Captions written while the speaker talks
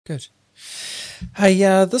Good. Hey,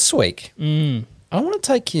 this week, I want to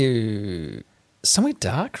take you somewhere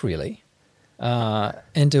dark, really,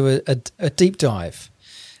 and do a deep dive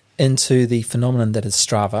into the phenomenon that is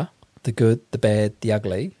Strava, the good, the bad, the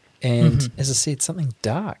ugly, and, as I said, something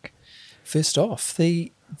dark. First off,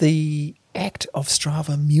 the act of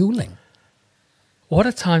Strava muling. What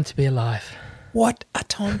a time to be alive. What a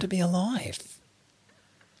time to be alive.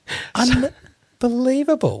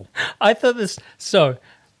 Unbelievable. I thought this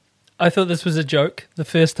was a joke the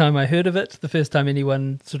first time I heard of it, the first time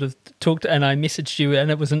anyone sort of talked, and I messaged you, and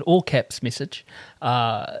it was an all caps message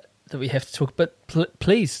that we have to talk. But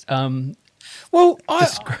please, well,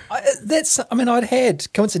 I'd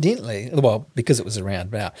had coincidentally, well, because it was around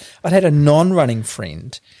about, I'd had a non-running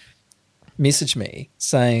friend message me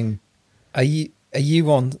saying, "Are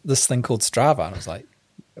you on this thing called Strava?" And I was like,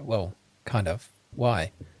 "Well, kind of.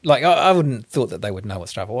 Why?" Like, I wouldn't thought that they would know what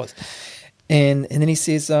Strava was. And then he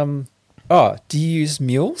says, "Oh, do you use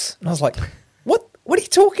mules?" And I was like, "What? What are you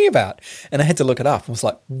talking about?" And I had to look it up. I was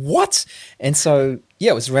like, "What?" And so,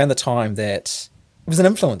 yeah, it was around the time that it was an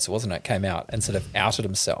influencer, wasn't it? Came out and sort of outed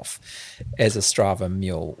himself as a Strava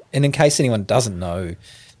mule. And in case anyone doesn't know, do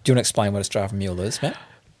you want to explain what a Strava mule is, Matt?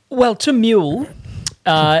 Well, to mule,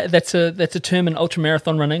 that's a term in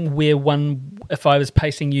ultramarathon running where if I was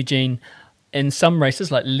pacing Eugene in some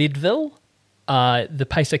races like Leadville, the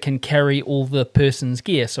pacer can carry all the person's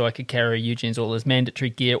gear. So I could carry Eugene's all his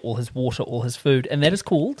mandatory gear, all his water, all his food, and that is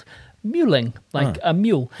called muling, like a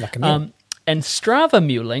mule. Like a mule. And Strava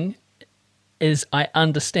muling is, I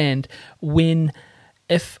understand,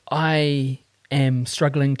 if I am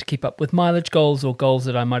struggling to keep up with mileage goals or goals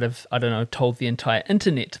that I might have, told the entire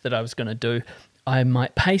internet that I was going to do, I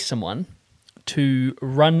might pay someone to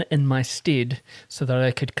run in my stead so that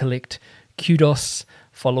I could collect kudos,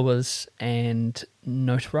 followers, and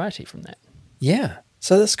notoriety from that. Yeah.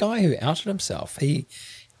 So this guy who outed himself, he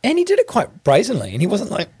did it quite brazenly, and he wasn't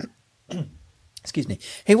like, excuse me,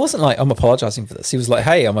 he wasn't like, "I'm apologising for this." He was like,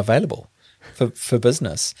 "Hey, I'm available for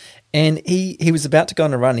business." And he was about to go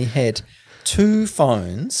on a run. He had 2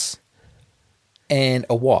 phones and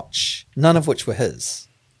a watch, none of which were his.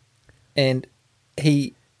 And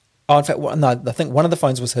I think one of the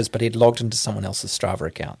phones was his, but he had logged into someone else's Strava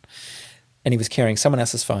account. And he was carrying someone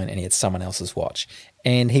else's phone and he had someone else's watch.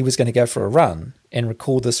 And he was going to go for a run and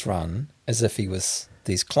record this run as if he was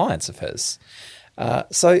these clients of his.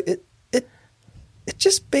 So it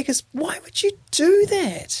just beggars, why would you do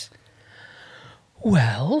that?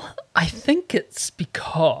 Well, I think it's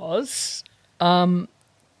because, there's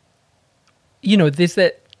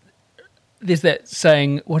that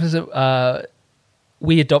saying, what is it?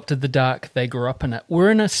 We adopted the dark, they grew up in it. We're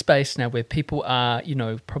in a space now where people are,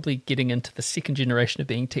 probably getting into the second generation of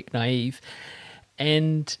being tech naive.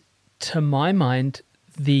 And to my mind,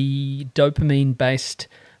 the dopamine-based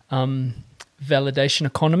validation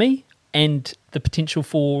economy and the potential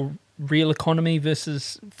for real economy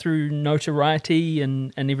versus through notoriety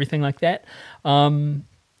and everything like that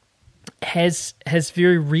has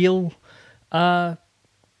very real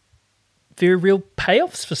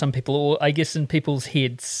payoffs for some people, or I guess in people's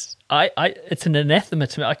heads. It's an anathema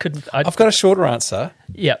to me. I've got a shorter answer.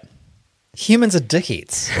 Yeah. Humans are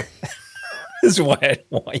dickheads. Is why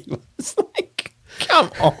you was like, come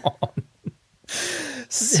on.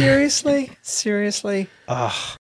 Seriously?